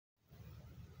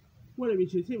What we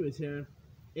choose teammates here.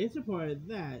 It's reported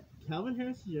that Kelvin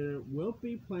Harrison Jr. will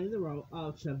be playing the role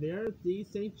of Chevalier De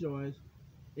Saint Georges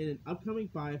in an upcoming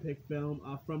biopic film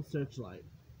from Searchlight.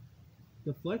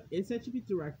 The flick is said to be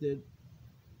directed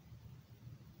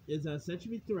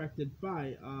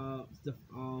by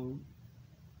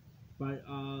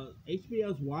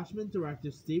HBO's Watchmen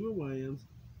director Stephen Williams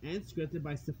and scripted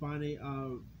by Stefani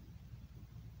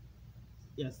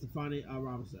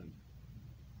Robinson.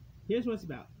 Here's what it's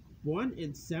about. Born in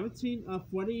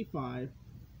 1745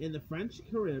 in the French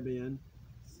Caribbean,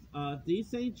 De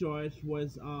Saint George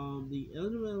was the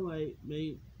illegitimate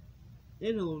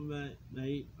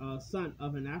son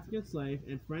of an African slave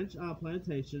and French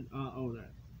plantation owner.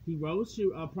 He rose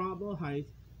to prominent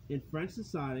heights in French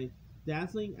society,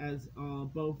 dazzling as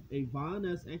both a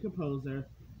violinist and composer,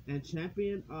 and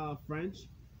champion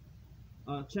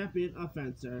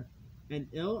fencer. An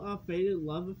ill-fated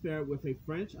love affair with a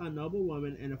French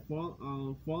noblewoman and a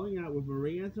falling out with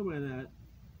Marie Antoinette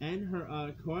and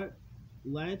her court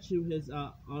led to his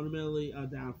ultimately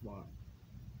downfall.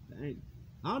 Dang.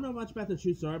 I don't know much about the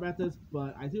true story about this,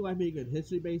 but I do like being a good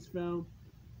history-based film.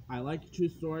 I like true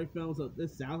story films, so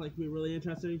this sounds like to be really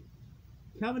interesting.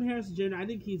 Kelvin Harrison Jr. I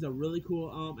think he's a really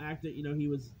cool actor. You know,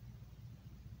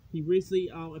 he recently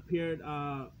appeared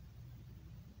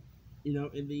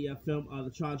in the film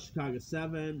The Child of Chicago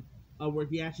 7, where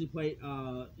he actually played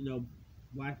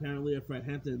Black Panther leader Fred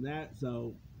Hampton in that.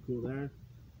 So cool there.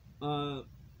 Uh,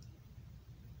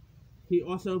 He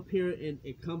also appeared in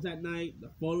It Comes at Night, the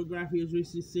photograph he was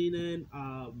recently seen in,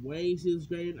 Waves he was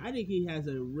great in. I think he has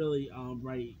a really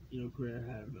bright career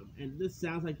ahead of him, and this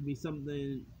sounds like to be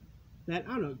something that I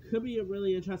don't know could be a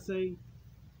really interesting.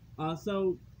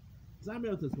 So I'm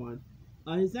with this one.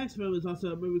 His next film is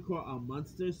also a movie called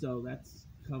Monster, so that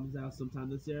comes out sometime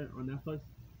this year on Netflix.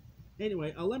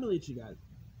 Anyway, let me lead you guys.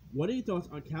 What are your thoughts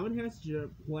on Kelvin Harrison Jr.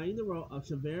 playing the role of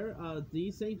Chevalier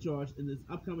De Saint Georges in this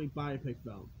upcoming biopic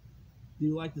film? Do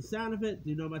you like the sound of it? Do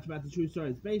you know much about the true story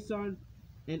it's based on?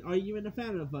 And are you even a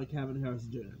fan of Kelvin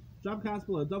Harrison Jr.? Drop comments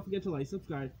below. Don't forget to like,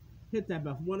 subscribe, hit that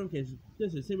bell for more notifications.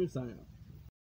 This is Simon signing off.